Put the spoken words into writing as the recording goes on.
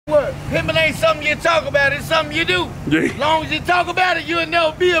What? Pimping ain't something you talk about, it's something you do. Yeah. As long as you talk about it, you'll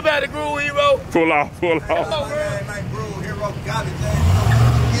never be about it, Groove Hero. Pull off, pull off. Hello, Groove Hero, got it,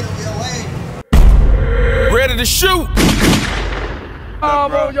 Ready to shoot.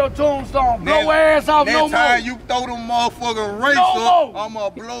 On your tombstone. Blow ass off no more. Next time you throw them motherfucking racer, No I'ma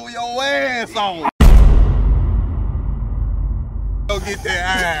blow your ass off. Go get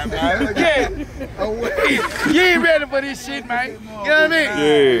that iron, man. Yeah. You ain't ready for this shit, man. You know what I mean?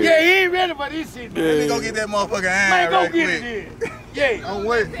 Yeah. Yeah, he ain't ready for this shit, man. Let me go get that motherfucking iron Man, go right get quick. it then. Yeah. I'm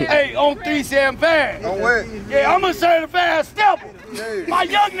waiting. Hey, on 375. I'm waiting. Yeah, I'm a certified stepper. Yeah. My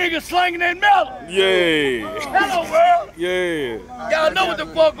young nigga slinging that metal. Yeah. Hello, world. Yeah. Y'all know what the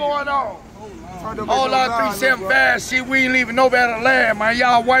fuck going on. All our 375 shit, we ain't leaving nobody alive, man.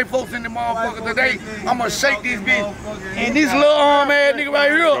 Y'all white folks in the motherfucker today, I'ma shake this bitch. And this little arm ass nigga right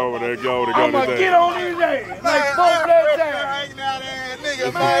here, Over there, go to I'ma get on his ass like 4 black times.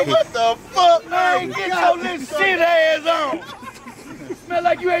 Nigga, man, what the fuck? Man, get your little shit ass on. Smell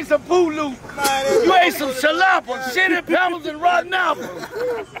like you ate some pooloo. You ate some jalapa, shitty pebbles and rotten apples.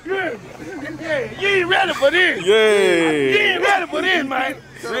 Yeah, you ain't ready for this. Yeah. You ain't ready for this, man.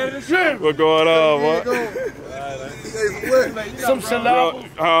 What going on, man? Some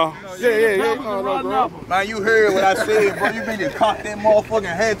jalapa. Yeah. Man, you heard what I said, bro. You better cock that motherfucking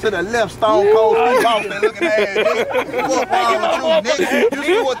head to the left, Stone Cold Steve Austin looking ass, nigga. Fuck wrong with you, nigga? You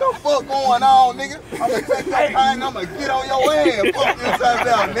see what the fuck going on, nigga? I'ma take your car and I'ma get on your ass. Fuck this time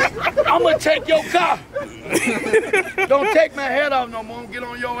out, nigga. I'ma take your car. Don't take my head off no more. Get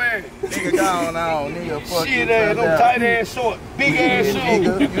on your ass. Nigga, gone on, nigga. Fuck Shit this ass, time them out. tight ass short, big ass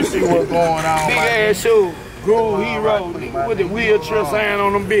shoes. You see what's going on, Big man. ass shoes. Groove Hero, nigga, with the wheelchair sign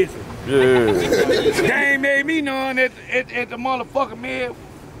on them bitches. Yeah. They ain't made me none at the motherfucking mill.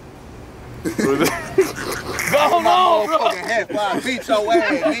 Go on, My bro. motherfucking hat before I beat your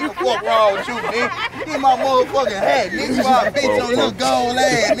ass, nigga. Fuck wrong with you, nigga. Get my motherfucking hat, nigga. Before I beat your little gold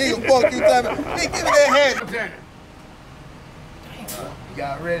ass, nigga. Fuck you, time. Nigga, give me that hat.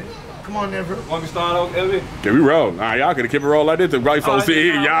 Y'all ready? Come on, there, bro. Want me to start off, LB? Can we roll? Nah, y'all could have kept it roll like this. The white folks sit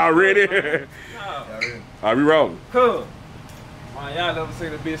here. Y'all ready? All right, we rolling. Cool. Man, y'all never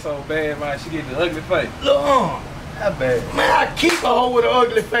seen a bitch so bad, man. She get the ugly face. Look on. How bad? Man, I keep a hoe with an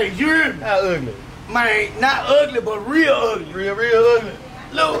ugly face. You hear me? How ugly? Man, not ugly, but real ugly. Real ugly.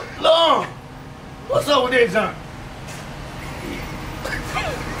 Look on. What's up with that, John?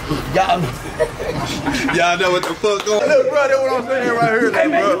 Y'all know what the fuck going on. Look, bro, that's what I'm saying right here, Hey,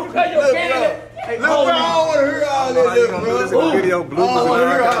 man, bro. you cut your Look, can. bro. Hey, Look, bro, I don't want to hear all that, look, bro. Video I don't want to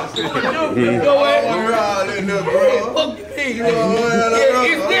hear all that. Go I don't want to ahead. hear all that, look, bro. Fuck you, nigga. Yeah,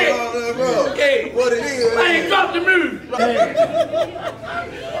 It's that. Hey, what it is? man, drop the music.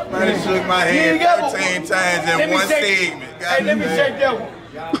 Man, it shook my head 13 times in one segment. Hey, let me check that one.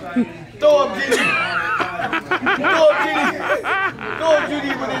 Throw up GD. Throw up GD. Throw up GD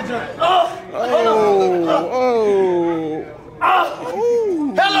with that joint. Oh, hold on. Oh.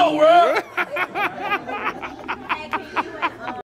 Hello, world.